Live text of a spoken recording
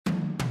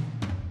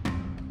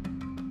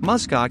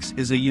Muskox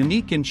is a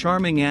unique and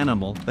charming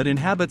animal that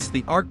inhabits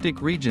the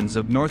Arctic regions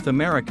of North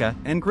America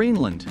and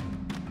Greenland.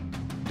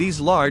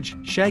 These large,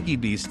 shaggy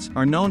beasts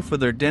are known for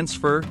their dense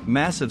fur,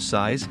 massive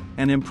size,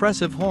 and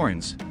impressive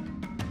horns.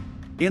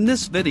 In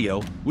this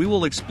video, we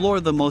will explore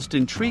the most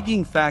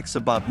intriguing facts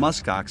about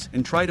muskox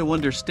and try to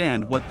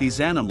understand what these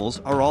animals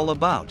are all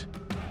about.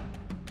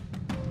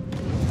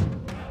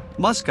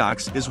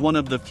 Muskox is one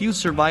of the few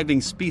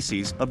surviving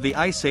species of the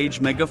Ice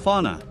Age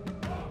megafauna.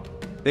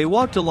 They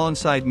walked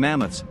alongside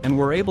mammoths and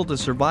were able to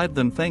survive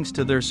them thanks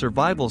to their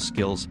survival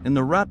skills in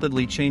the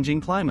rapidly changing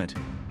climate.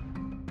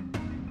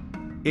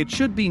 It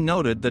should be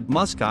noted that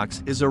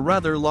muskox is a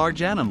rather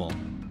large animal.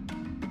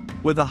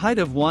 With a height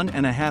of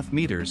 1.5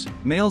 meters,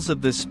 males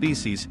of this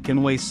species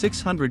can weigh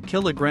 600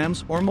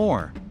 kilograms or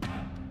more.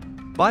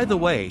 By the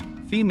way,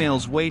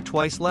 females weigh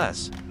twice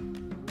less.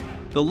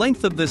 The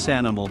length of this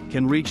animal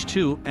can reach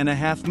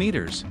 2.5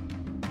 meters.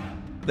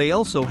 They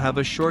also have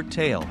a short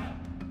tail.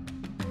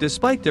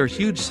 Despite their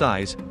huge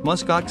size,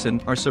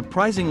 muskoxen are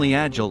surprisingly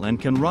agile and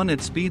can run at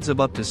speeds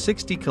of up to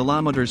 60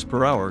 kilometers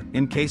per hour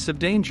in case of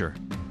danger.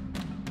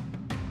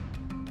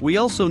 We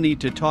also need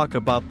to talk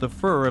about the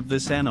fur of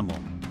this animal.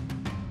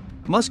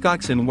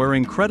 Muskoxen wear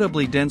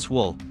incredibly dense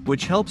wool,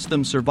 which helps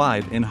them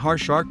survive in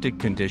harsh Arctic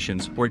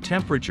conditions where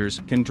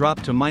temperatures can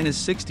drop to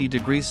 -60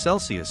 degrees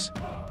Celsius.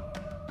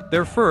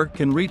 Their fur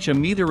can reach a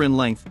meter in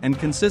length and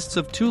consists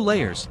of 2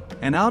 layers,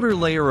 an outer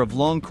layer of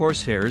long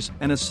coarse hairs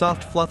and a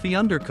soft fluffy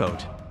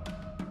undercoat.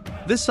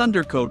 This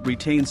undercoat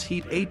retains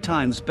heat 8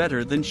 times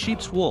better than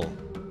sheep's wool.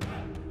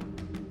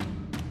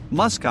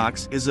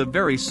 Muskox is a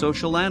very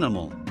social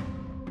animal.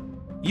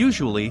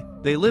 Usually,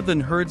 they live in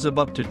herds of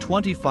up to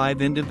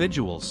 25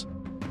 individuals.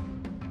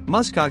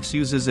 Muskox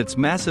uses its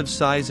massive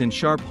size and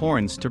sharp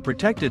horns to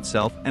protect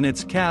itself and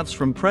its calves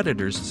from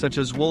predators such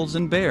as wolves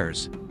and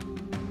bears.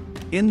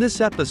 In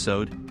this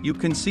episode, you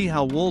can see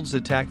how wolves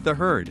attack the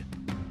herd.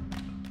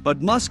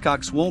 But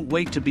muskox won't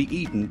wait to be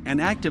eaten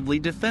and actively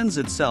defends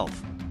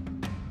itself.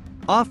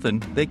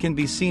 Often, they can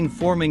be seen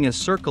forming a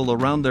circle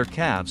around their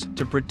calves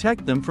to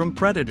protect them from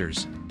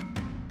predators.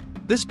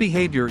 This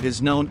behavior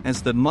is known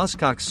as the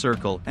muskox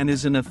circle and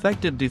is an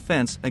effective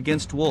defense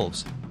against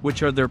wolves,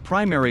 which are their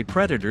primary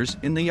predators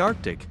in the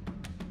Arctic.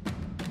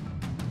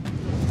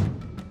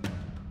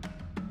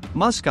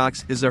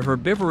 Muskox is a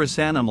herbivorous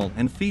animal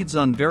and feeds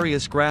on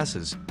various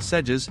grasses,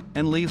 sedges,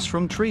 and leaves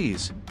from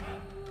trees.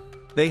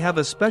 They have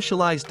a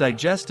specialized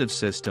digestive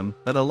system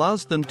that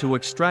allows them to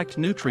extract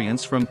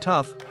nutrients from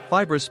tough,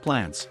 fibrous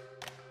plants.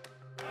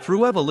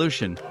 Through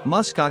evolution,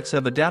 muskox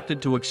have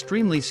adapted to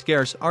extremely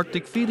scarce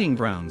Arctic feeding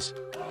grounds.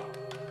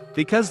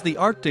 Because the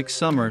Arctic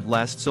summer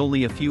lasts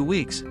only a few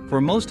weeks,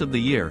 for most of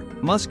the year,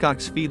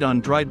 muskox feed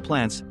on dried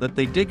plants that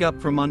they dig up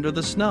from under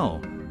the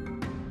snow.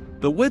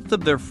 The width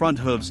of their front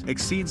hooves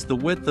exceeds the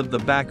width of the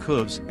back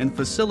hooves and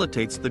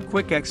facilitates the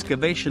quick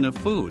excavation of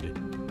food.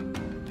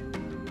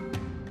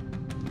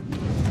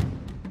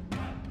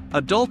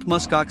 Adult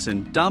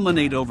muskoxen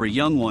dominate over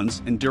young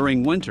ones, and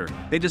during winter,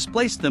 they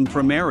displace them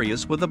from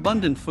areas with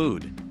abundant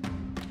food.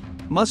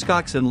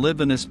 Muskoxen live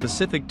in a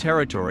specific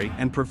territory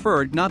and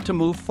prefer not to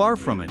move far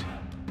from it.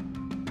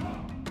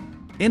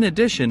 In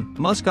addition,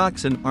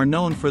 muskoxen are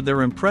known for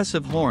their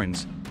impressive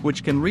horns,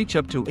 which can reach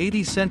up to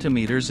 80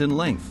 centimeters in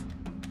length.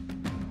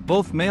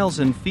 Both males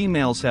and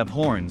females have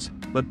horns,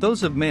 but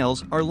those of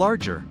males are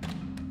larger.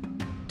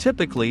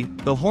 Typically,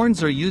 the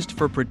horns are used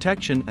for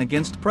protection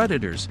against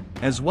predators,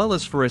 as well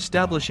as for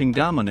establishing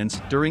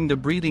dominance during the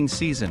breeding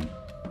season.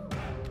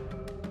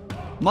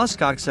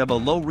 Muskox have a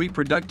low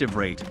reproductive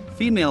rate.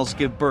 Females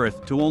give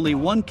birth to only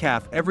 1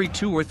 calf every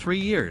 2 or 3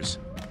 years.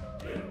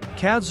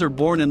 Calves are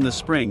born in the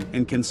spring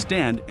and can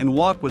stand and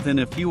walk within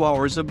a few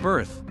hours of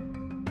birth.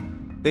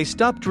 They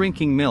stop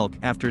drinking milk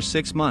after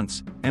 6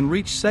 months and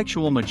reach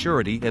sexual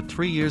maturity at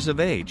 3 years of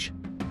age.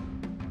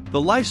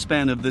 The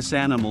lifespan of this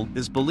animal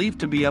is believed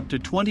to be up to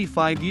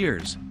 25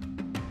 years.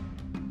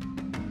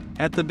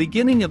 At the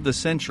beginning of the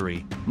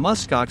century,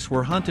 muskox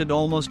were hunted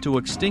almost to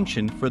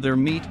extinction for their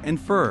meat and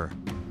fur.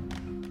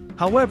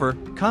 However,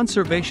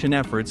 conservation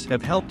efforts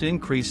have helped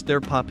increase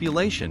their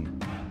population.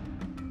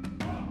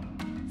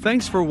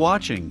 Thanks for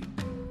watching.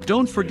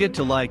 Don't forget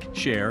to like,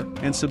 share,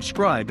 and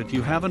subscribe if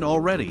you haven't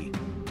already.